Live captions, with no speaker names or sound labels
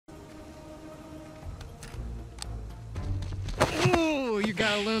You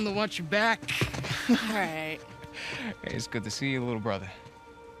gotta learn to watch your back. All right. Hey, it's good to see you, little brother.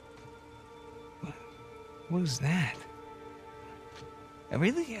 What is that?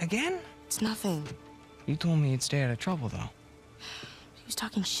 Really? Again? It's nothing. You told me you'd stay out of trouble, though. He was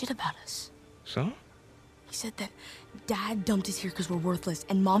talking shit about us. So? He said that Dad dumped us here because we're worthless,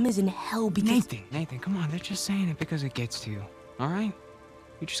 and Mom is in hell because... Nathan, come on. They're just saying it because it gets to you, all right?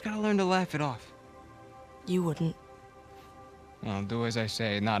 You just gotta learn to laugh it off. You wouldn't. Well, do as I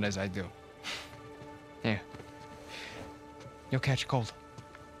say, not as I do. Here. You'll catch a cold.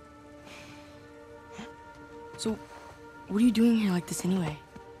 So, what are you doing here like this anyway?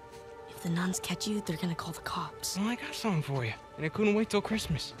 If the nuns catch you, they're gonna call the cops. Well, I got something for you, and it couldn't wait till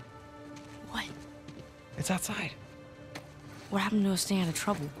Christmas. What? It's outside. What happened to us staying out of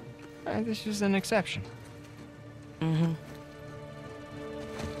trouble? This is an exception. Mm-hmm.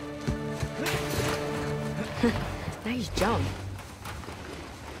 Nice jump.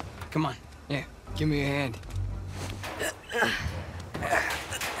 Come on. Yeah, give me a hand.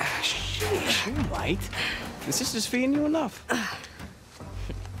 Sheesh, you light. The sister's feeding you enough.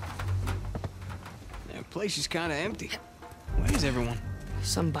 The place is kind of empty. Where's everyone?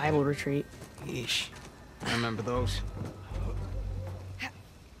 Some Bible retreat. Yeesh. I remember those.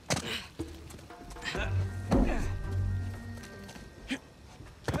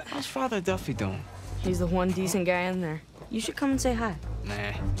 How's Father Duffy doing? He's the one decent guy in there. You should come and say hi. Nah,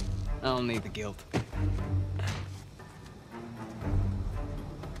 I don't need the guilt.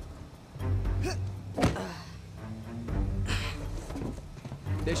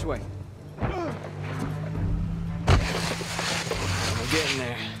 This way. We're getting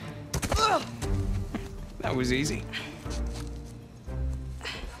there. That was easy.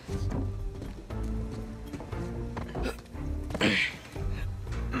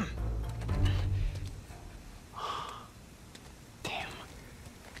 Damn.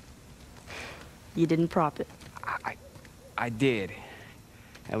 You didn't prop it. I did.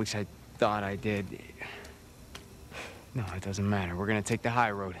 At least I thought I did. No, it doesn't matter. We're gonna take the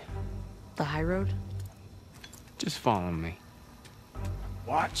high road. The high road? Just follow me.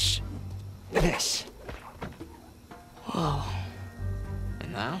 Watch this. Whoa.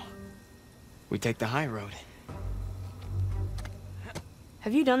 And now, we take the high road.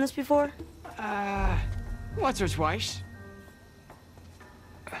 Have you done this before? Once or twice.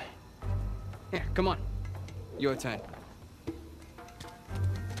 Here, come on. Your turn.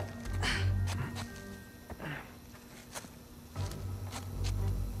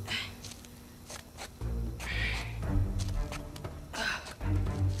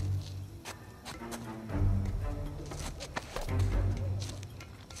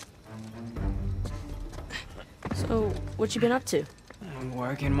 So, what you been up to? I'm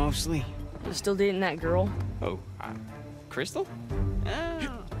working mostly. You still dating that girl? Oh, Crystal?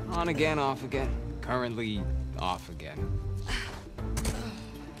 On again, off again. Currently off again.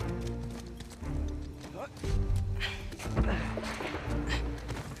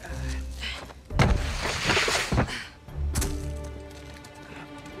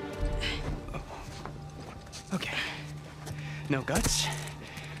 Okay. No guts.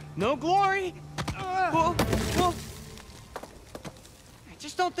 No glory. Whoa, whoa.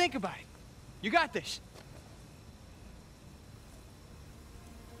 Just don't think about it. You got this.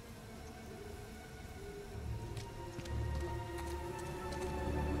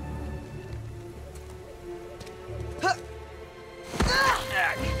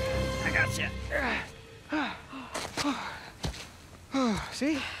 I gotcha.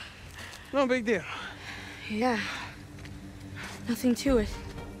 See? No big deal. Yeah. Nothing to it.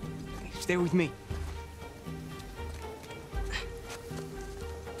 Stay with me.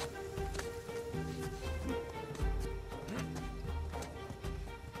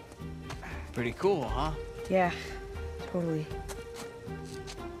 Pretty cool, huh? Yeah, totally.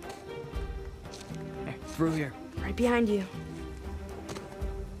 Hey, through here. Right behind you.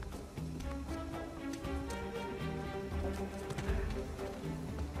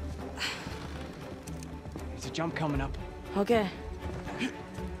 There's a jump coming up. Okay.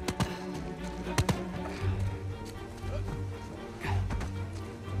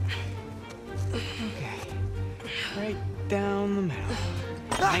 Okay. Right down the middle.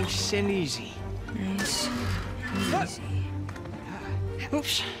 Nice and easy. Nice and easy.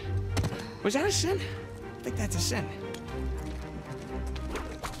 Oops. Was that a sin? I think that's a sin.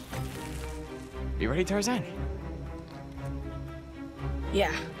 You ready, Tarzan?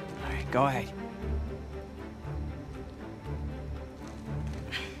 Yeah. All right, go ahead.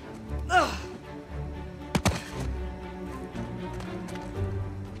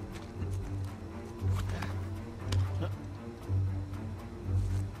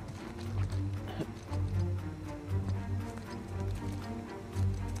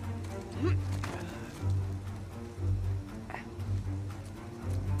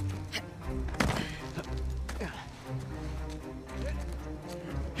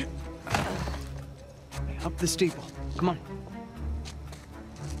 the steeple. Come on.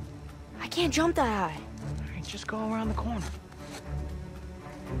 I can't jump that high. All right, just go around the corner.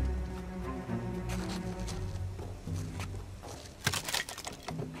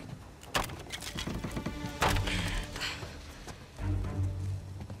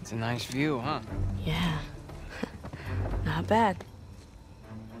 It's a nice view, huh? Yeah. Not bad.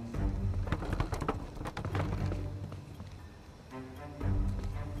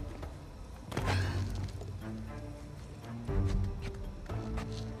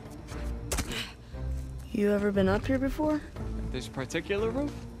 You ever been up here before? This particular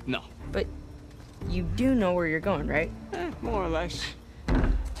roof? No. But you do know where you're going, right? More or less.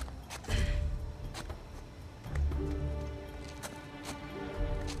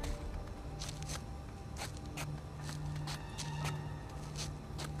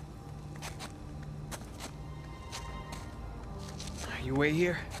 You wait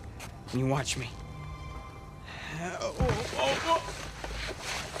here, and you watch me.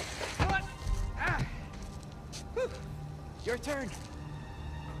 What? Ah. Whew. Your turn.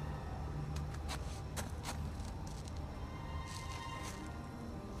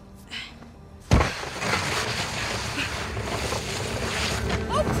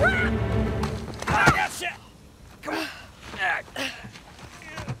 Oh, crap! I gotcha! Come on.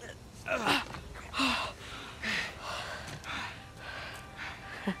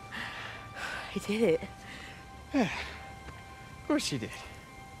 I did it. Of course you did.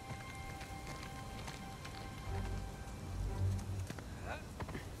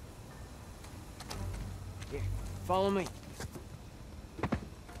 Here, follow me.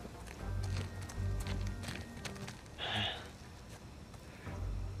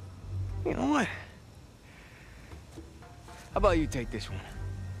 You know what? How about you take this one?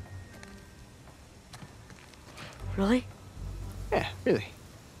 Really? Yeah, really.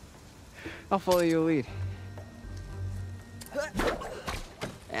 I'll follow your lead.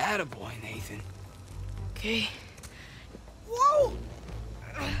 Attaboy, Nathan. Okay. Whoa!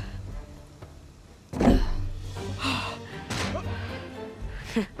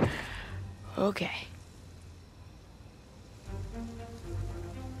 Okay.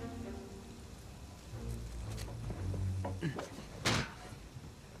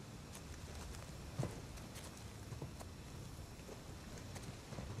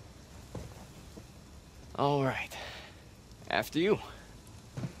 All right. After you.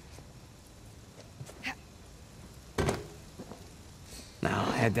 Now,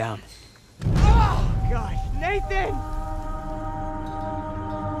 head down. Oh, gosh, Nathan!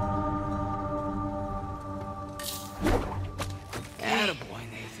 Attaboy,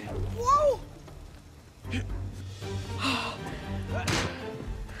 Nathan. Whoa!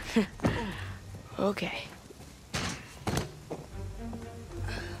 Okay.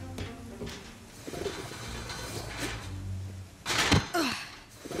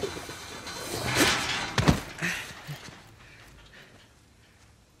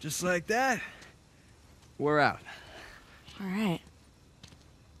 Just like that, we're out. All right.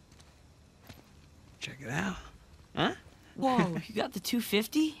 Check it out. Huh? Whoa, you got the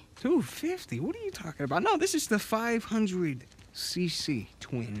 250? 250? What are you talking about? No, this is the 500cc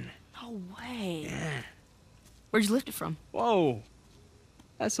twin. No way. Yeah. Where'd you lift it from? Whoa.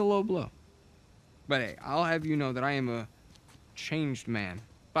 That's a low blow. But hey, I'll have you know that I am a changed man.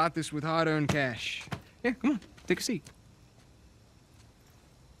 Bought this with hard-earned cash. Yeah, come on, take a seat.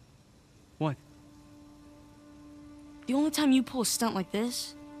 What? The only time you pull a stunt like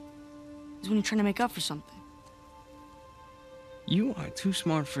this is when you're trying to make up for something. You are too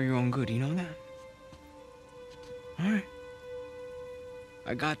smart for your own good, you know that? All right.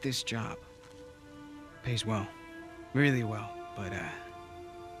 I got this job. Pays well. Really well, but, I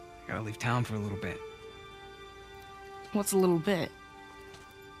gotta leave town for a little bit. What's a little bit?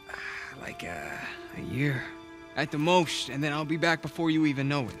 Like, a year. At the most, and then I'll be back before you even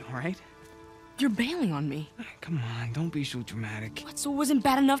know it, all right? You're bailing on me. Come on, don't be so dramatic. What, so it wasn't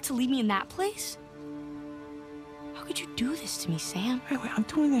bad enough to leave me in that place? How could you do this to me, Sam? Wait, I'm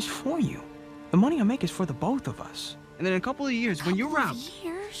doing this for you. The money I make is for the both of us. And then in a couple of years, when you're out...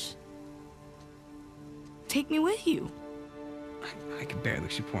 Years? Take me with you. I can barely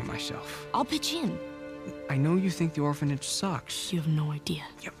support myself. I'll pitch in. I know you think the orphanage sucks. You have no idea.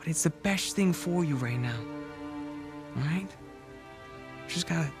 Yeah, but it's the best thing for you right now. All right? Just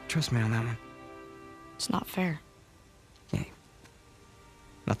gotta trust me on that one. It's not fair. Hey,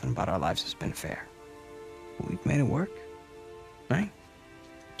 nothing about our lives has been fair. But we've made it work, right?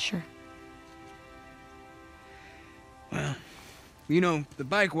 Sure. Well, you know, the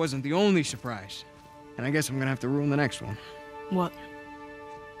bike wasn't the only surprise. And I guess I'm gonna have to ruin the next one. What?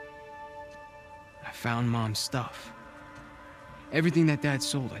 I found Mom's stuff. Everything that Dad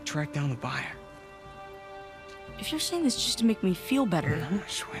sold, I tracked down the buyer. If you're saying this just to make me feel better... No, I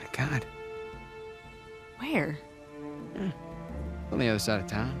swear to God. Where? On the other side of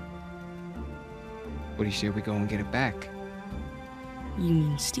town. What do you say we go and get it back? You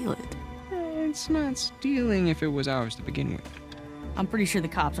mean steal it? It's not stealing if it was ours to begin with. I'm pretty sure the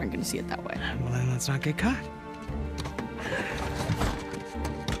cops aren't gonna see it that way. Well, then let's not get caught.